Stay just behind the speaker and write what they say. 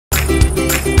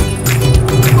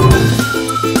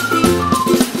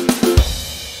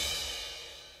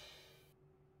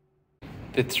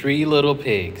The Three Little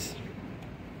Pigs.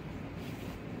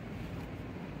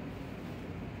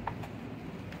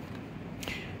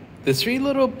 The three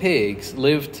little pigs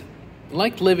lived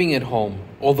like living at home,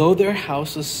 although their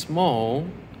house was small.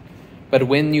 But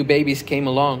when new babies came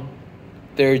along,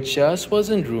 there just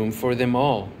wasn't room for them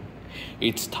all.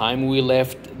 It's time we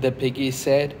left, the piggies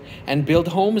said, and built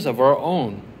homes of our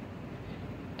own.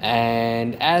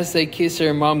 And as they kissed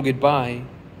their mom goodbye,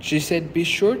 she said, "Be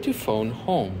sure to phone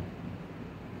home."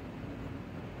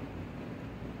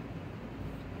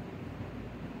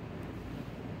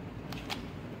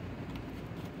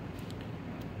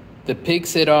 The pigs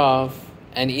set off,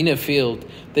 and in a field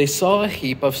they saw a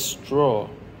heap of straw.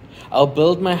 "I'll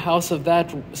build my house of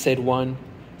that," said one.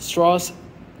 "Straw's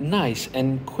nice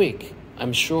and quick,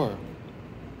 I'm sure."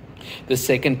 The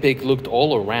second pig looked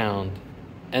all around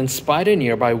and spied a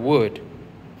nearby wood.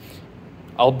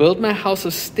 "I'll build my house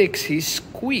of sticks," he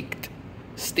squeaked.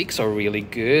 "Sticks are really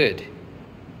good."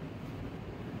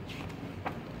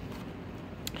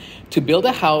 To build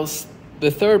a house,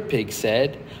 the third pig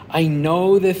said, "I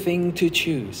know the thing to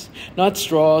choose. Not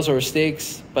straws or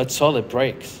sticks, but solid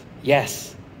bricks.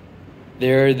 Yes,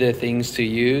 they're the things to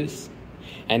use."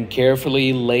 And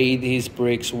carefully laid his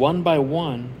bricks one by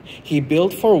one. He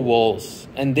built 4 walls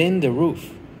and then the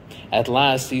roof. At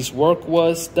last his work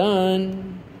was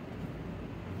done.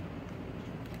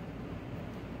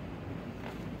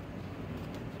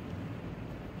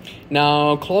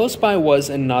 Now close by was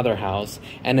another house,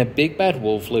 and a big bad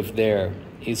wolf lived there.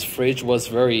 His fridge was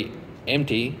very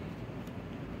empty,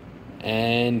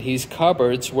 and his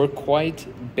cupboards were quite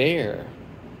bare.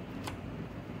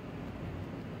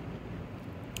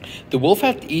 The wolf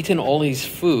had eaten all his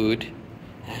food.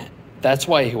 That's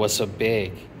why he was so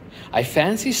big. "I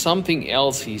fancy something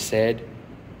else," he said,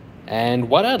 "and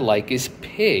what I'd like is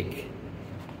pig."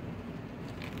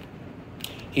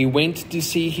 He went to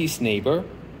see his neighbor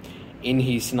in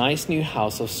his nice new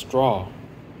house of straw.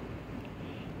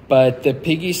 But the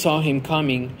piggy saw him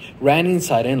coming, ran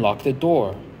inside and locked the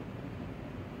door.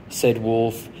 Said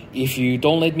Wolf, "If you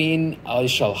don't let me in, I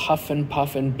shall huff and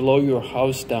puff and blow your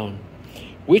house down."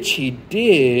 Which he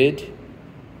did.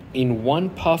 In one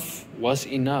puff was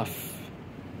enough.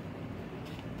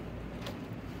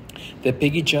 The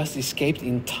piggy just escaped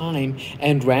in time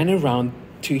and ran around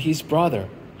to his brother.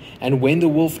 And when the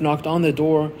wolf knocked on the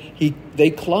door, they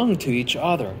clung to each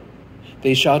other.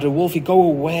 They shouted, "Wolfie, go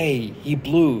away!" He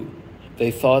blew.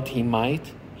 They thought he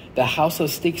might. The house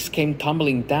of sticks came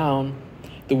tumbling down.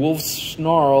 The wolf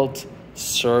snarled,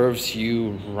 "Serves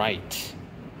you right."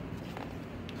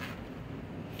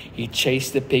 He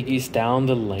chased the piggies down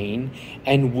the lane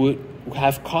and would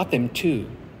have caught them too.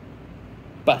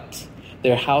 But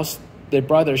their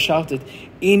brother shouted,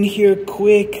 "In here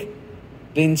quick!"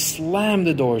 Then slammed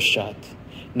the door shut.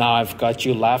 "Now I've got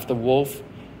you," laughed the wolf.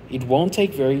 "It won't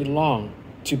take very long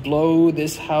to blow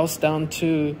this house down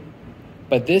too."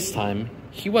 But this time,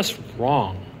 he was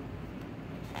wrong.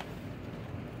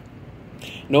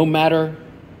 No matter,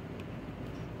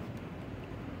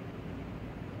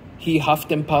 he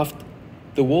huffed and puffed,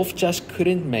 the wolf just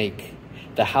couldn't make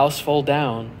the house fall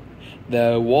down.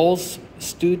 The walls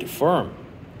stood firm.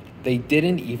 They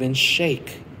didn't even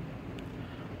shake.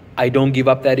 "I don't give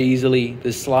up that easily,"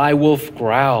 the sly wolf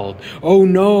growled. "Oh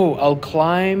no, I'll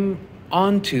climb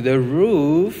onto the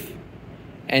roof,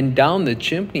 and down the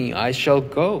chimney I shall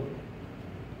go."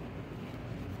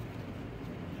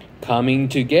 "Coming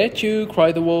to get you,"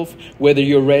 cried the wolf. "Whether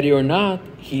you're ready or not."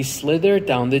 He slithered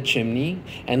down the chimney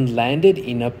and landed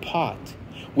in a pot,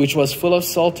 which was full of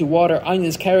salty water,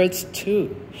 onions, carrots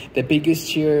too. The biggest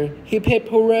cheer, "Hip hip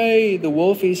hooray, the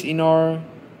wolf is in our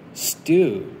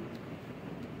stew."